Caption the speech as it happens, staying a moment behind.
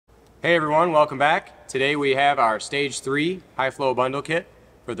Hey everyone, welcome back. Today we have our Stage 3 high flow bundle kit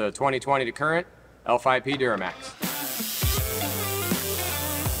for the 2020 to current L5P Duramax.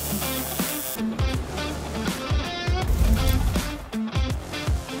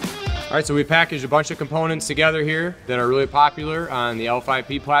 Alright, so we packaged a bunch of components together here that are really popular on the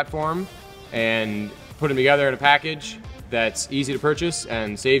L5P platform and put them together in a package that's easy to purchase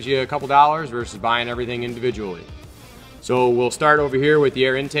and saves you a couple dollars versus buying everything individually. So we'll start over here with the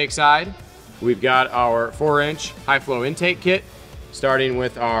air intake side. We've got our 4-inch high flow intake kit, starting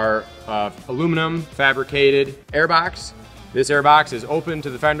with our aluminum fabricated air box. This air box is open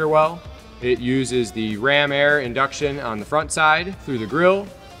to the fender well. It uses the ram air induction on the front side through the grill,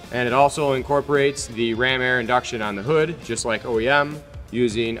 and it also incorporates the ram air induction on the hood, just like OEM,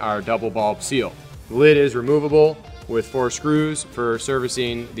 using our double bulb seal. The lid is removable with 4 screws for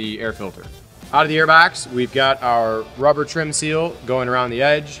servicing the air filter. Out of the airbox, we've got our rubber trim seal going around the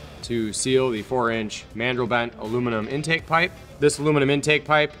edge to seal the 4-inch mandrel bent aluminum intake pipe. This aluminum intake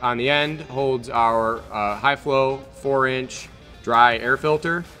pipe on the end holds our high flow 4-inch dry air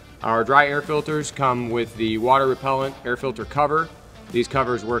filter. Our dry air filters come with the water repellent air filter cover. These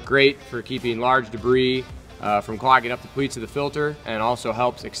covers work great for keeping large debris from clogging up the pleats of the filter, and also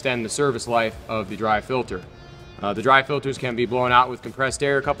helps extend the service life of the dry filter. The dry filters can be blown out with compressed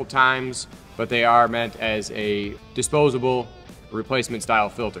air a couple times, but they are meant as a disposable replacement style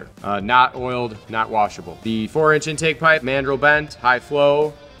filter. Not oiled, not washable. The 4-inch intake pipe, mandrel bent, high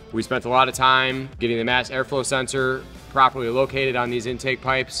flow. We spent a lot of time getting the mass airflow sensor properly located on these intake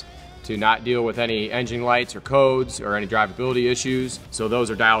pipes to not deal with any engine lights or codes or any drivability issues, so those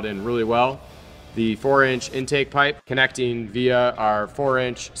are dialed in really well. The 4-inch intake pipe connecting via our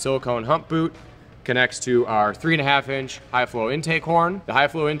 4-inch silicone hump boot connects to our 3.5-inch high flow intake horn. The high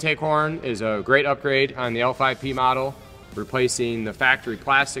flow intake horn is a great upgrade on the L5P model, replacing the factory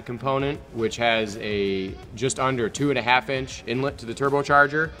plastic component, which has a just under 2.5-inch inlet to the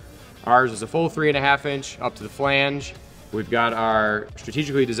turbocharger. Ours is a full 3.5-inch up to the flange. We've got our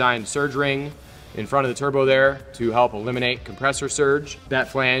strategically designed surge ring in front of the turbo there to help eliminate compressor surge. That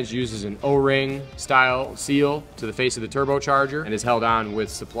flange uses an O-ring style seal to the face of the turbocharger and is held on with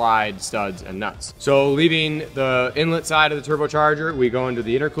supplied studs and nuts. So leaving the inlet side of the turbocharger, we go into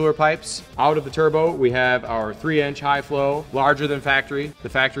the intercooler pipes. Out of the turbo, we have our 3-inch high flow, larger than factory. The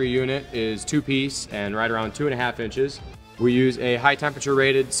factory unit is 2-piece and right around 2.5 inches. We use a high temperature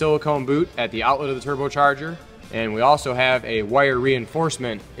rated silicone boot at the outlet of the turbocharger, and we also have a wire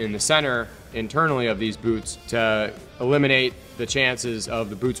reinforcement in the center internally of these boots to eliminate the chances of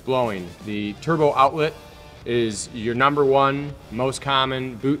the boots blowing. The turbo outlet is your #1 most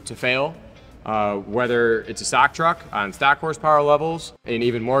common boot to fail, whether it's a stock truck on stock horsepower levels, and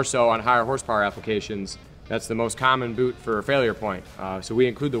even more so on higher horsepower applications. That's the most common boot for a failure point. So we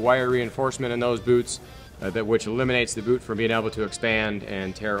include the wire reinforcement in those boots, which eliminates the boot from being able to expand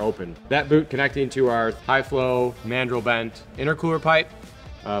and tear open. That boot connecting to our high flow mandrel bent intercooler pipe,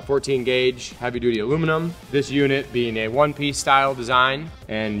 14 gauge heavy duty aluminum. This unit being a 1-piece style design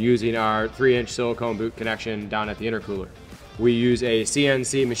and using our 3-inch silicone boot connection down at the intercooler. We use a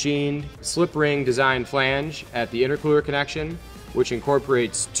CNC machined slip ring design flange at the intercooler connection, which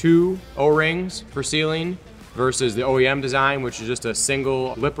incorporates 2 O-rings for sealing versus the OEM design, which is just a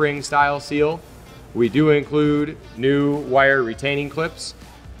single lip ring style seal. We do include new wire retaining clips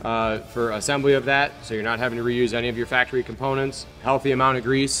for assembly of that, so you're not having to reuse any of your factory components. Healthy amount of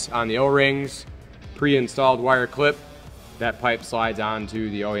grease on the O-rings, pre-installed wire clip. That pipe slides onto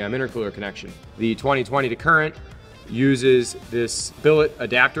the OEM intercooler connection. The 2020 to current uses this billet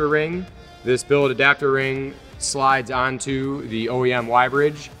adapter ring. This billet adapter ring slides onto the OEM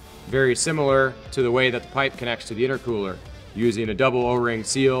Y-bridge, very similar to the way that the pipe connects to the intercooler, using a double O-ring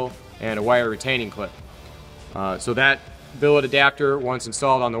seal and a wire retaining clip. So that billet adapter, once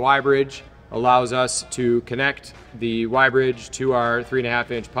installed on the Y-bridge, allows us to connect the Y-bridge to our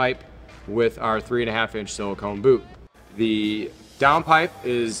 3.5-inch pipe with our 3.5-inch silicone boot. The downpipe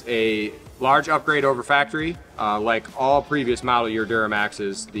is a large upgrade over factory. Like all previous model year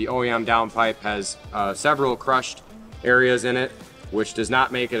Duramaxes, the OEM downpipe has several crushed areas in it, which does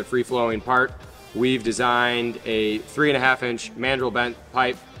not make it a free-flowing part. We've designed a 3.5-inch mandrel bent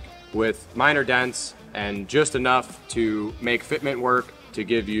pipe with minor dents and just enough to make fitment work to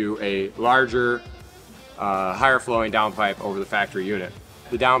give you a larger, higher flowing downpipe over the factory unit.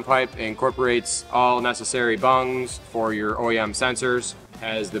 The downpipe incorporates all necessary bungs for your OEM sensors,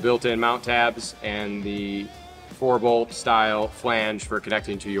 has the built-in mount tabs, and the 4-bolt style flange for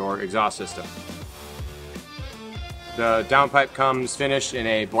connecting to your exhaust system. The downpipe comes finished in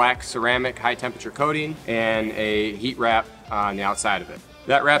a black ceramic high temperature coating and a heat wrap on the outside of it.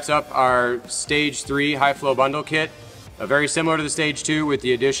 That wraps up our Stage 3 high flow bundle kit. Very similar to the Stage 2 with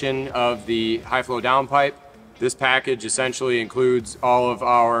the addition of the high flow downpipe. This package essentially includes all of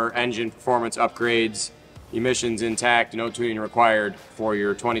our engine performance upgrades, emissions intact, no tuning required for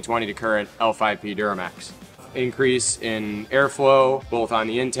your 2020 to current L5P Duramax. Increase in airflow, both on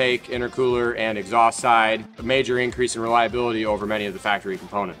the intake, intercooler, and exhaust side. A major increase in reliability over many of the factory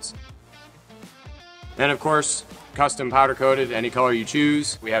components. Then of course, custom powder coated any color you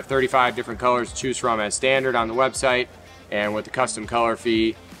choose. We have 35 different colors to choose from as standard on the website, and with the custom color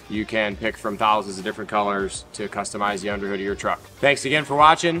fee, you can pick from thousands of different colors to customize the underhood of your truck. Thanks again for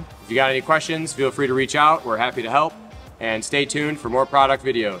watching. If you got any questions, feel free to reach out. We're happy to help. And stay tuned for more product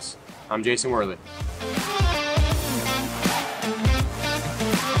videos. I'm Jason Wehrli.